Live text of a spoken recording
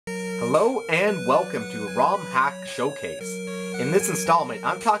Hello and welcome to ROM Hack Showcase. In this installment,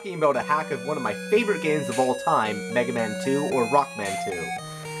 I'm talking about a hack of one of my favorite games of all time, Megaman 2 or Rockman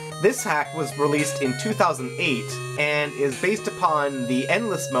 2. This hack was released in 2008 and is based upon the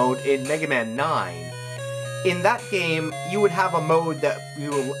Endless mode in Megaman 9. In that game, you would have a mode that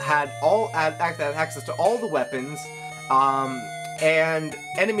you had access to all the weapons, and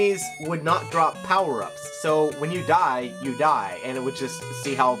enemies would not drop power-ups. So when you die, and it would just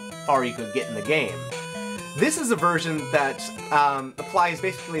see how far you could get in the game. This is a version that applies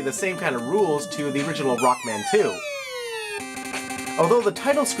basically the same kind of rules to the original Rockman 2. Although the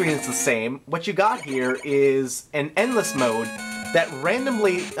title screen is the same, what you got here is an endless mode that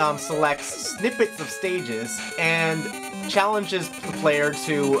randomly selects snippets of stages and challenges the player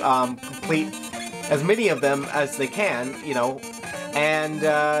to complete as many of them as they can, you know. And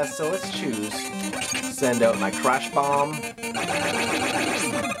so let's choose. Send out my crash bomb.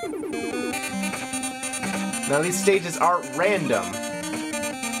 Now these stages are random.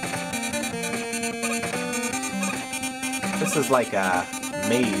 This is like a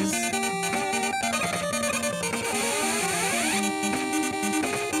maze.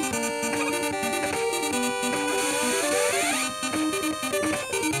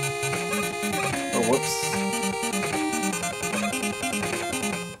 Oh, whoops.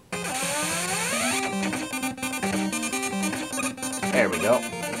 There we go.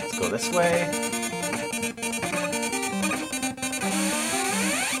 Let's go this way.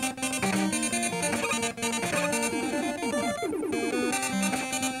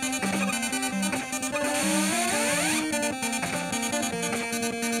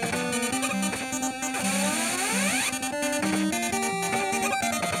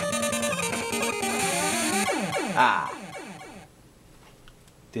 Ah.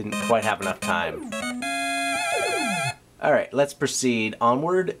 Didn't quite have enough time. Alright, let's proceed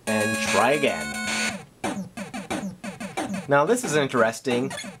onward and try again. Now this is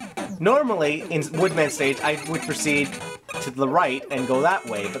interesting. Normally, in Woodman stage, I would proceed to the right and go that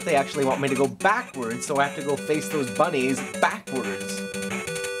way, but they actually want me to go backwards, so I have to go face those bunnies backwards.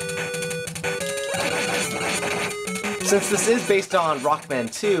 Since this is based on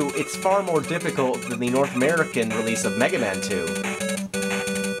Rockman 2, it's far more difficult than the North American release of Megaman 2.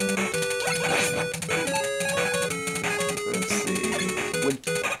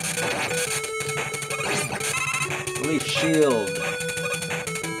 Release shield.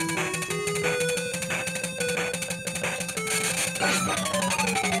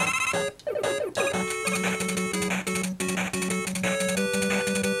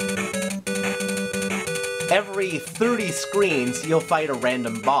 Every 30 screens, you'll fight a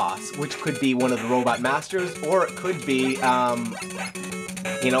random boss, which could be one of the Robot Masters, or it could be,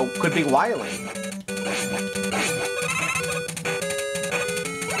 you know, could be Wily.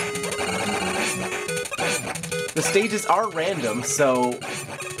 The stages are random, so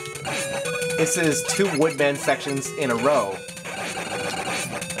this is 2 Woodman sections in a row.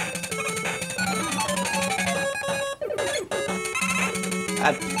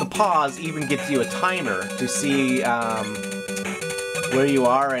 The pause even gives you a timer to see where you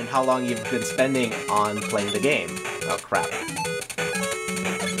are and how long you've been spending on playing the game. Oh crap.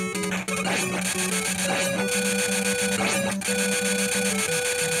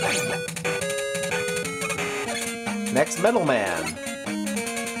 Next, Metal Man.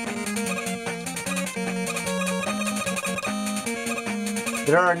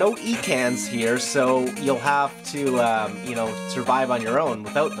 There are no E-cans here, so you'll have to, you know, survive on your own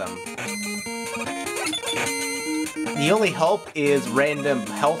without them. The only help is random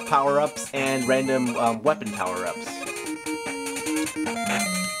health power-ups and random weapon power-ups.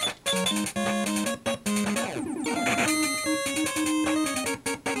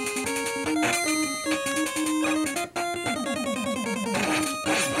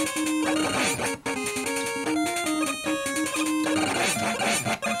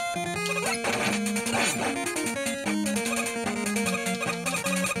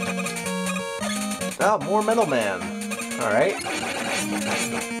 Oh, more Metal Man. Alright.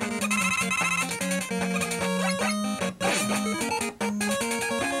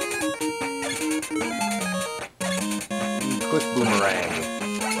 Quick boomerang.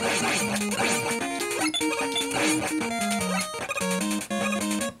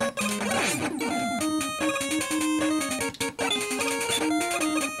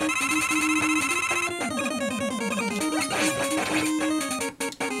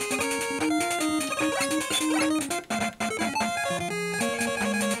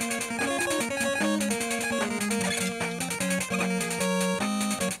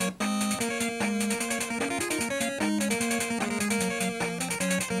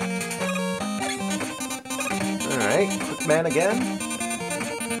 Okay, quick man again.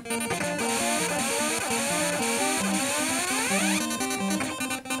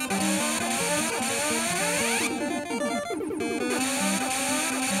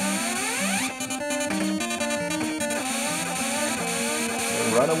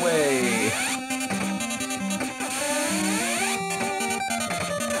 Run away.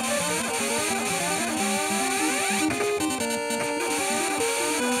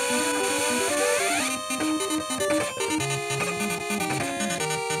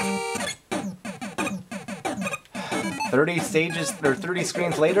 Stages or 30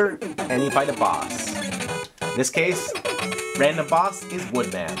 screens later, and you fight a boss. In this case, random boss is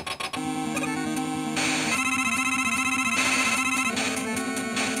Woodman.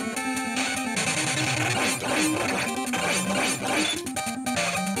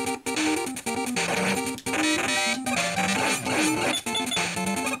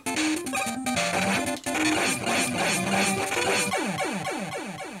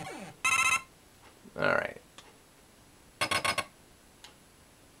 Alright.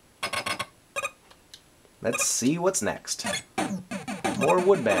 Let's see what's next. More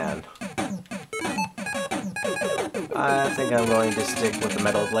Woodman. I think I'm going to stick with the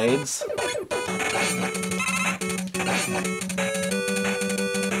metal blades.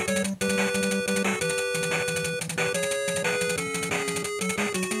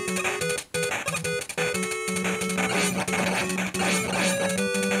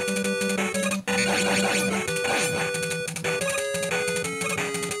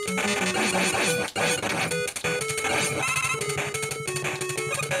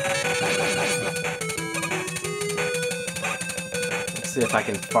 See if I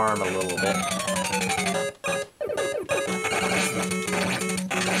can farm a little bit.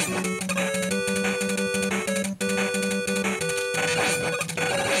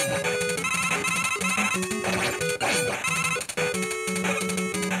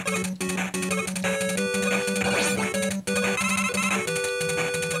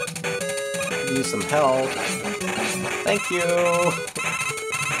 Use some help. Thank you.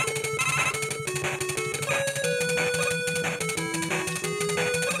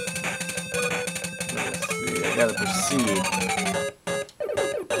 I gotta proceed.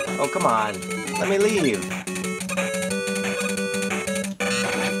 Oh, come on. Let me leave.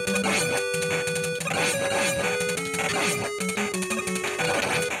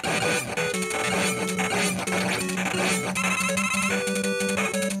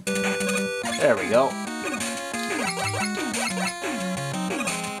 There we go.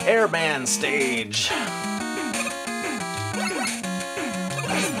 Airman stage.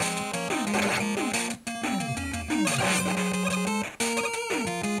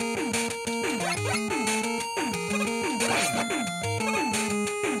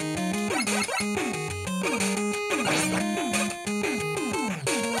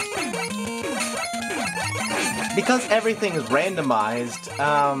 Because everything is randomized,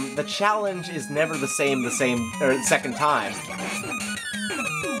 the challenge is never the second time.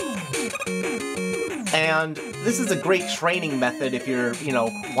 And this is a great training method if you're,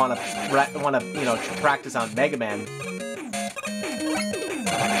 want to practice on Megaman.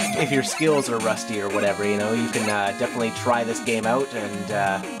 If your skills are rusty or whatever, you can definitely try this game out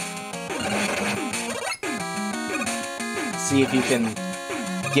and see if you can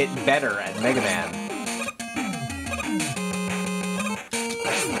get better at Megaman.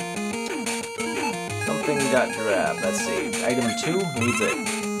 Something got grabbed. Let's see. Item 2 needs it.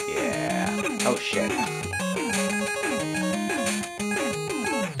 Yeah. Oh shit.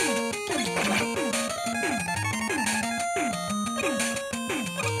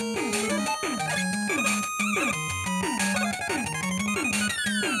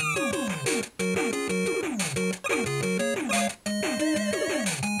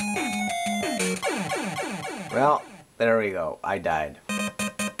 Well, there we go. I died.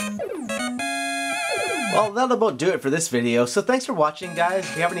 Well, that'll about do it for this video, so thanks for watching, guys.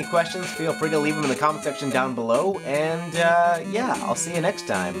 If you have any questions, feel free to leave them in the comment section down below, and yeah, I'll see you next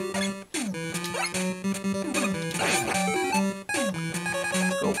time.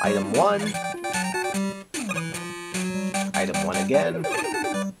 Go item 1. Item 1 again.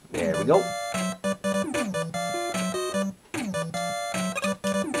 There we go.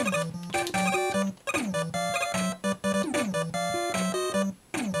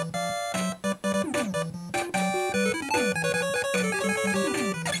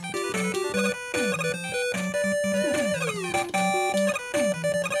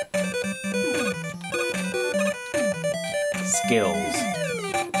 Skills.